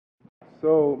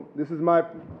So this is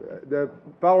the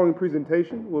following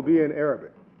presentation will be in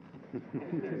Arabic.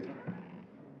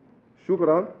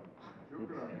 Shukran.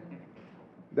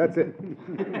 That's it.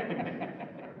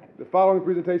 The following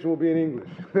presentation will be in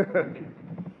English.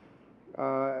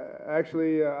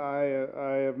 Actually, I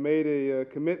have made a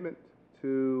commitment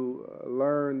to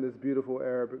learn this beautiful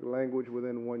Arabic language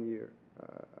within 1 year.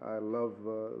 I love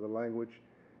the language,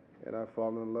 and I've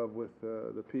fallen in love with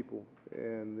the people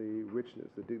and the richness,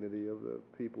 the dignity of the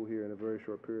people here in a very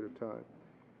short period of time.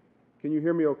 Can you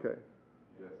hear me okay?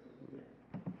 Yes.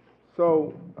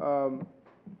 So,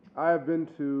 I have been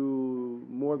to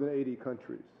more than 80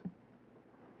 countries.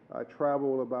 I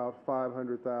travel about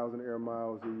 500,000 air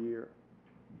miles a year.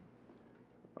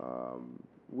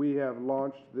 We have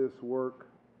launched this work,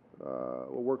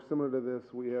 or work similar to this.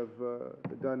 We have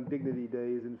done Dignity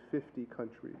Days in 50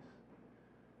 countries.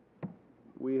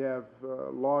 We have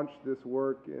launched this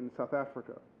work in South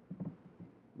Africa.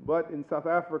 But in South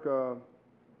Africa,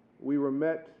 we were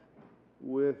met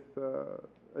with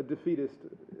a defeatist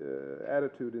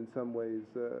attitude in some ways,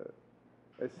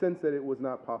 a sense that it was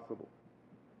not possible,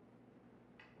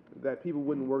 that people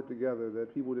wouldn't work together,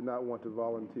 that people did not want to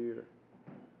volunteer.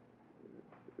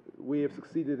 We have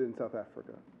succeeded in South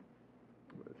Africa.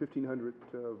 1,500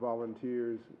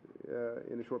 volunteers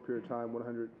in a short period of time,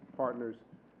 100 partners.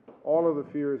 All of the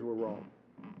fears were wrong.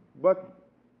 But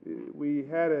we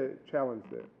had a challenge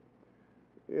there.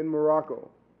 In Morocco,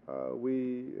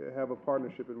 we have a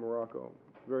partnership in Morocco.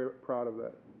 Very proud of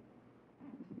that.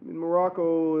 In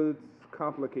Morocco, it's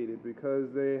complicated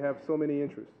because they have so many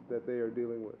interests that they are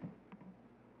dealing with.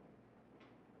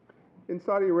 In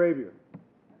Saudi Arabia,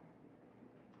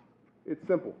 it's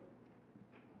simple.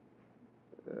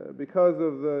 Because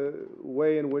of the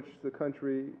way in which the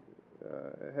country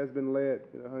has been led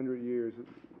in 100 years,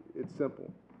 it's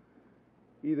simple.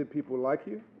 Either people like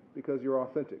you because you're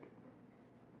authentic,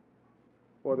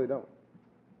 or they don't,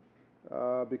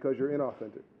 because you're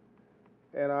inauthentic.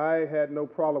 And I had no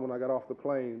problem when I got off the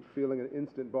plane feeling an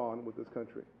instant bond with this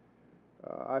country.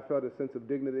 I felt a sense of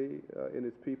dignity in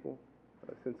its people,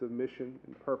 a sense of mission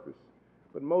and purpose,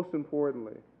 but most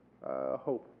importantly,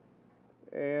 hope,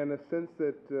 and a sense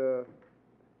that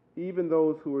even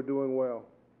those who are doing well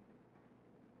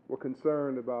were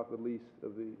concerned about the least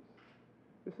of these.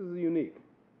 This is unique,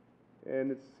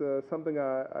 and it's something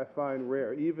I find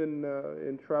rare, even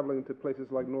in traveling to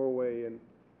places like Norway and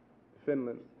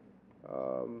Finland.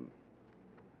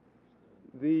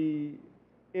 The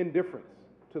indifference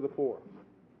to the poor,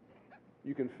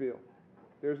 you can feel.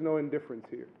 There's no indifference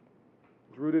here.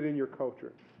 It's rooted in your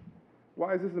culture.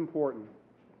 Why is this important?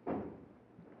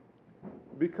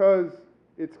 Because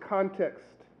it's context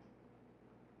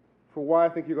for why I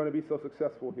think you're going to be so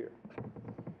successful here.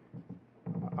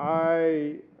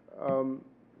 I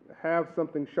have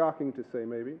something shocking to say,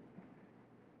 maybe.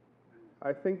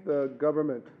 I think the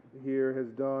government here has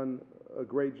done a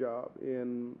great job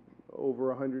in over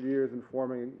 100 years in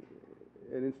forming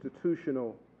an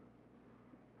institutional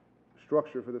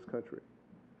structure for this country.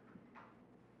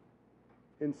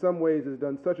 In some ways, it's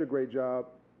done such a great job.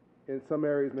 In some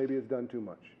areas, maybe it's done too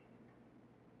much.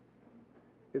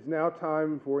 It's now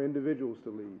time for individuals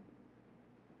to lead.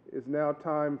 It's now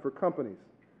time for companies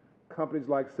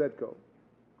like SEDCO,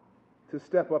 to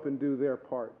step up and do their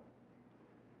part.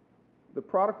 The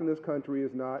product in this country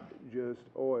is not just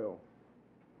oil.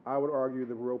 I would argue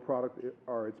the real product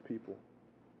are its people.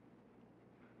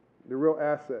 The real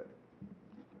asset,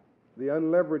 the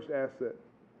unleveraged asset,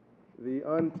 the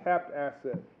untapped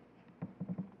asset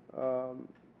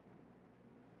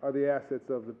are the assets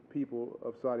of the people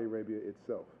of Saudi Arabia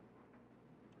itself.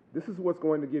 This is what's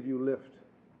going to give you lift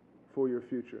for your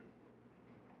future.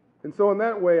 And so in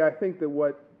that way, I think that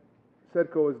what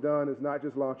SEDCO has done is not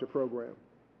just launch a program.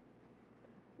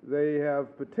 They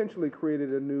have potentially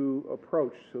created a new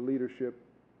approach to leadership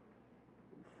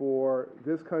for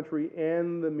this country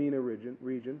and the MENA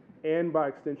region, and by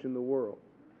extension, the world.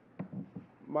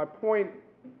 My point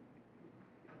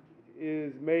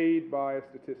is made by a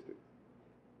statistic.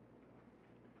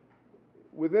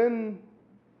 Within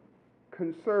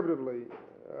conservatively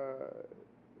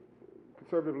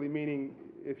meaning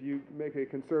if you make a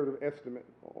conservative estimate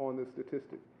on this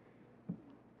statistic,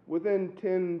 within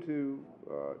 10 to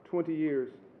 20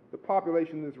 years, the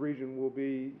population in this region will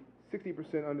be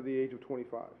 60% under the age of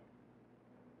 25.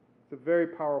 It's a very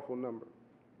powerful number.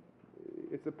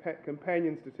 It's a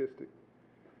companion statistic.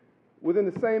 Within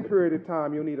the same period of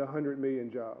time, you'll need 100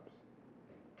 million jobs.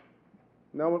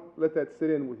 Now, let that sit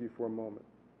in with you for a moment.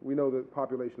 We know the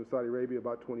population of Saudi Arabia,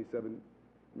 about 27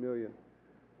 million.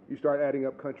 You start adding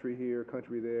up country here,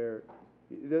 country there.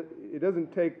 It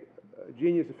doesn't take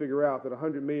genius to figure out that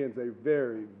 100 million is a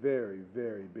very, very,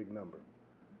 very big number.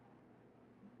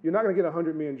 You're not going to get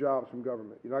 100 million jobs from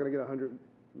government. You're not going to get 100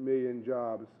 million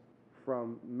jobs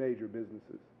from major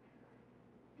businesses.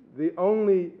 The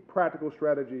only practical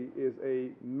strategy is a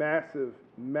massive,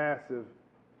 massive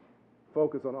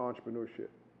focus on entrepreneurship,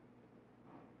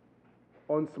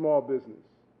 on small business,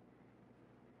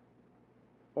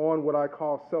 on what I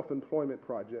call self-employment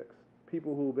projects,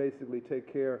 people who basically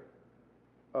take care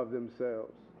of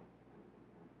themselves.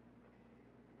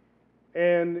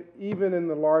 And even in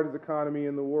the largest economy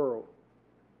in the world,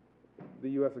 the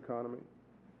U.S. economy,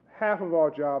 half of all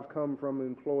jobs come from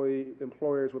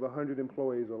employers with 100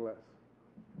 employees or less.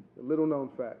 A little known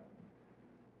fact.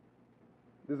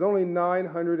 There's only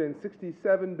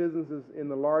 967 businesses in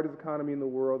the largest economy in the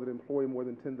world that employ more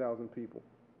than 10,000 people.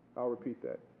 I'll repeat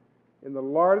that. In the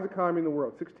largest economy in the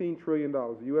world, $16 trillion,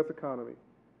 the U.S. economy,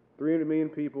 300 million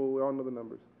people, we all know the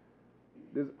numbers.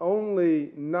 There's only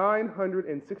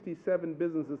 967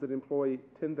 businesses that employ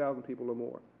 10,000 people or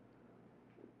more.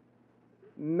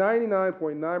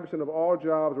 99.9% of all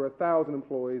jobs are 1,000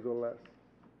 employees or less.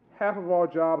 Half of all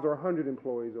jobs are 100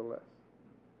 employees or less.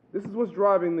 This is what's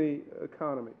driving the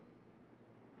economy.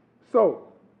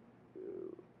 So,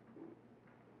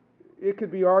 it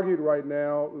could be argued right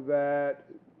now that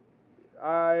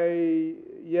I,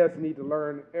 yes, need to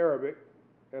learn Arabic,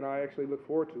 and I actually look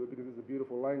forward to it because it's a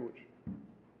beautiful language.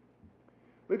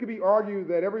 But it could be argued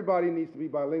that everybody needs to be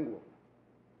bilingual.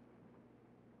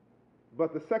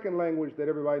 But the second language that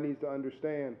everybody needs to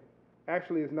understand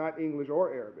actually is not English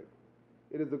or Arabic.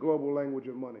 It is the global language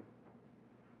of money.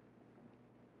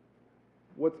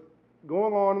 What's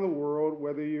going on in the world,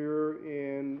 whether you're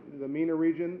in the MENA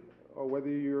region or whether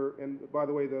you're, and by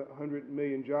the way, the 100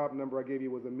 million job number I gave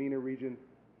you was a MENA region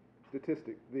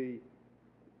statistic. The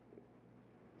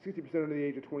 60% under the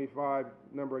age of 25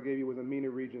 number I gave you was a MENA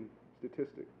region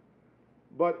statistic.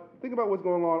 But think about what's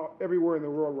going on everywhere in the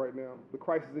world right now. The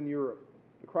crisis in Europe,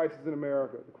 the crisis in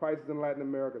America, the crisis in Latin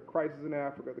America, the crisis in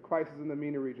Africa, the crisis in the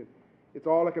MENA region. It's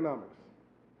all economics.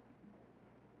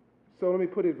 So let me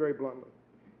put it very bluntly.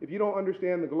 If you don't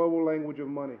understand the global language of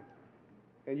money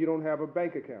and you don't have a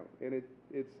bank account, and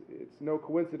it's no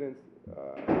coincidence,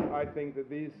 I think, that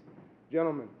these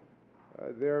gentlemen,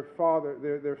 their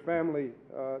family,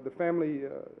 the family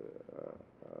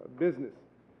business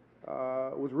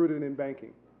was rooted in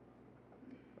banking.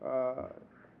 That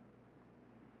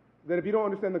if you don't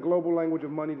understand the global language of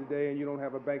money today and you don't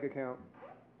have a bank account,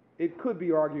 it could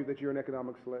be argued that you're an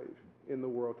economic slave in the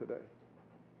world today.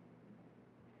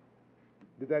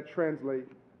 Did that translate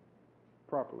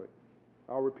properly?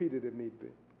 I'll repeat it if need be.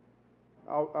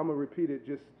 I'm going to repeat it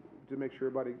just to make sure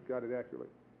everybody got it accurately.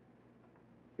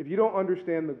 If you don't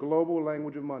understand the global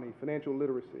language of money, financial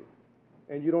literacy,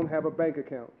 and you don't have a bank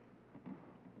account,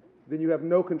 then you have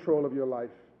no control of your life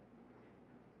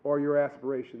or your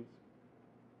aspirations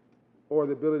or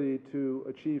the ability to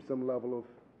achieve some level of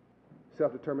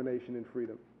self-determination and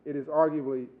freedom. It is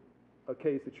arguably a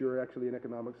case that you're actually an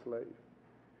economic slave.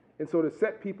 And so to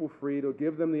set people free, to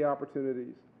give them the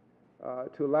opportunities,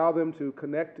 to allow them to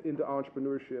connect into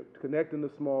entrepreneurship, to connect into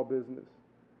small business,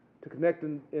 to connect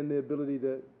in the ability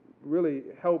to really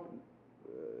help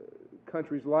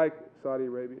countries like Saudi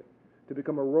Arabia to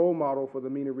become a role model for the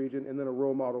MENA region and then a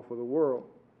role model for the world,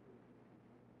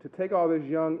 to take all this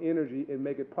young energy and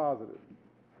make it positive.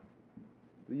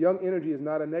 The young energy is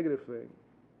not a negative thing.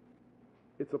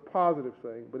 It's a positive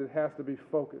thing, but it has to be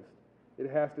focused. It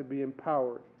has to be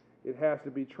empowered. It has to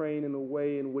be trained in a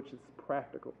way in which it's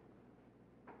practical.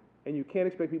 And you can't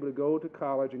expect people to go to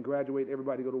college and graduate,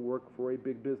 everybody go to work for a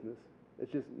big business.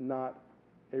 It's just not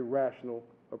a rational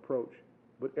approach.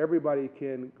 But everybody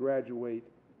can graduate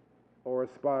or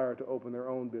aspire to open their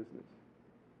own business.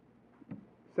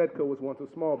 SEDCO was once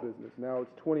a small business. Now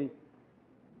it's 20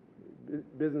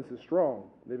 businesses strong.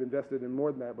 They've invested in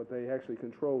more than that, but they actually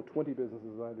control 20 businesses,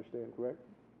 as I understand, correct?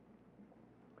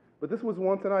 But this was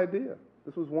once an idea.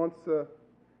 This was once the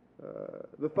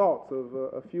thoughts of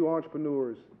a few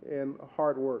entrepreneurs and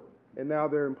hard work. And now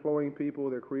they're employing people,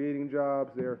 they're creating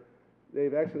jobs,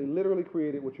 they've actually literally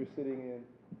created what you're sitting in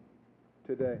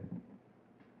today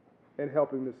and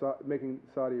making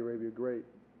Saudi Arabia great.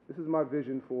 This is my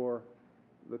vision for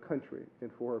the country and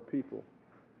for her people.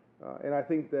 And I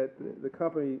think that the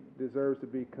company deserves to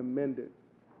be commended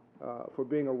for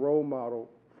being a role model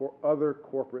for other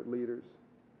corporate leaders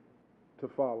to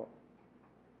follow.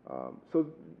 So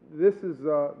this is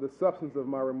the substance of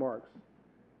my remarks,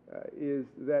 is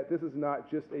that this is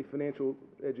not just a financial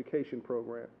education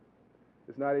program.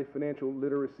 It's not a financial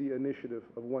literacy initiative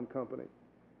of one company.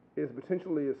 It is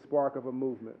potentially a spark of a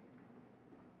movement.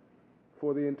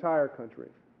 for the entire country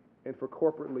and for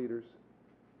corporate leaders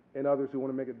and others who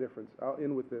want to make a difference. I'll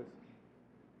end with this.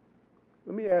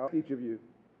 Let me ask each of you,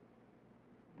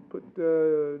 put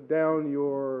down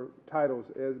your titles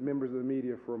as members of the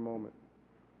media for a moment.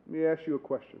 Let me ask you a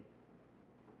question.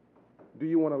 Do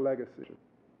you want a legacy?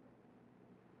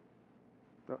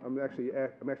 I'm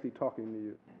actually talking to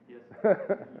you. Yes.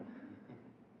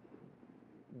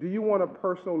 Do you want a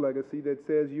personal legacy that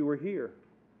says you were here?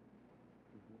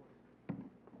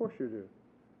 Of course you do.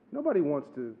 Nobody wants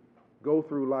to go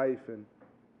through life and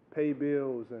pay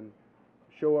bills and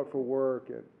show up for work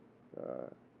and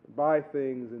buy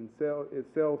things and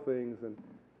sell things and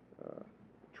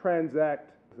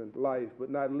transact in life, but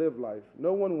not live life.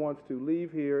 No one wants to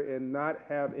leave here and not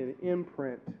have an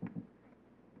imprint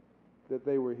that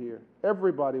they were here.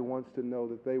 Everybody wants to know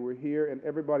that they were here, and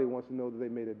everybody wants to know that they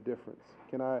made a difference.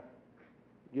 Can I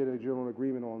get a general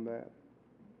agreement on that?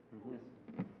 Mm-hmm.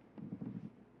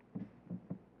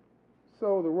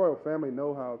 So the royal family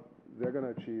know how they're going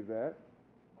to achieve that.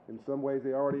 In some ways,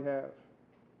 they already have.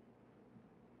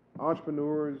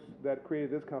 Entrepreneurs that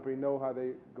created this company know how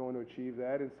they're going to achieve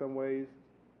that. In some ways,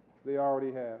 they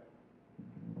already have.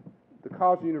 The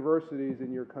college and universities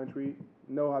in your country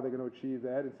know how they're going to achieve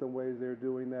that. In some ways, they're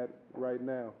doing that right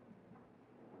now.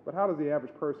 But how does the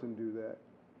average person do that?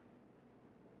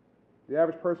 The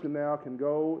average person now can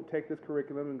go take this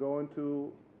curriculum and go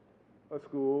into a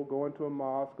school, go into a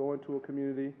mosque, go into a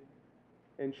community,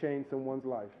 and change someone's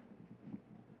life.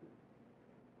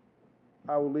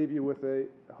 I will leave you with a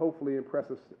hopefully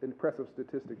impressive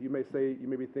statistic. You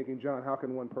may be thinking, John, how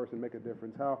can one person make a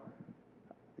difference? How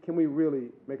can we really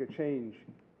make a change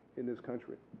in this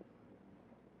country?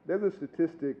 There's a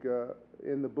statistic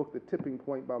in the book The Tipping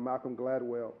Point by Malcolm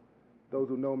Gladwell. Those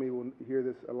who know me will hear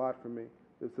this a lot from me.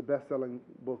 It's the best-selling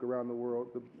book around the world.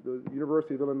 The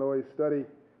University of Illinois study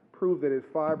proved that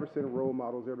at 5% role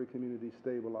models, every community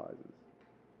stabilizes.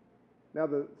 Now,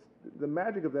 the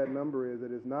magic of that number is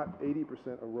that it's not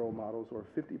 80% of role models or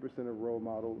 50% of role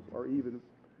models or even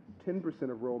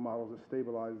 10% of role models that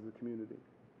stabilizes the community.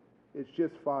 It's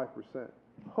just 5%.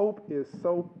 Hope is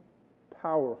so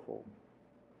powerful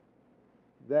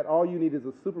that all you need is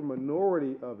a super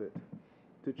minority of it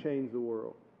to change the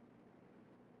world.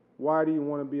 Why do you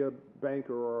want to be a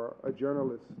banker or a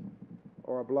journalist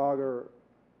or a blogger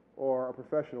or a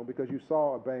professional? Because you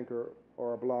saw a banker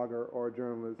or a blogger or a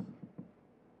journalist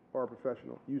or a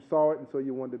professional. You saw it, and so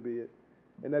you wanted to be it.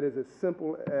 And that is as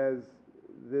simple as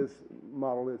this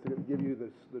model is. To give you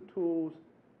the tools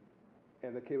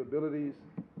and the capabilities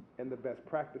and the best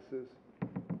practices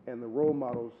and the role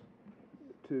models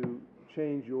to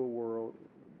change your world,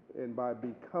 and by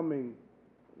becoming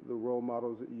the role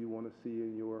models that you want to see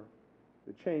in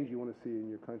the change you want to see in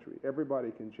your country.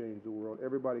 Everybody can change the world.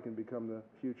 Everybody can become the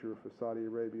future for Saudi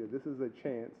Arabia. This is a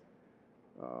chance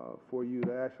for you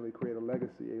to actually create a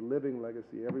legacy, a living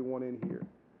legacy, everyone in here,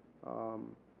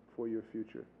 for your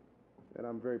future. And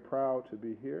I'm very proud to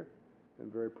be here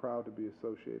and very proud to be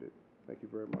associated. Thank you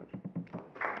very much.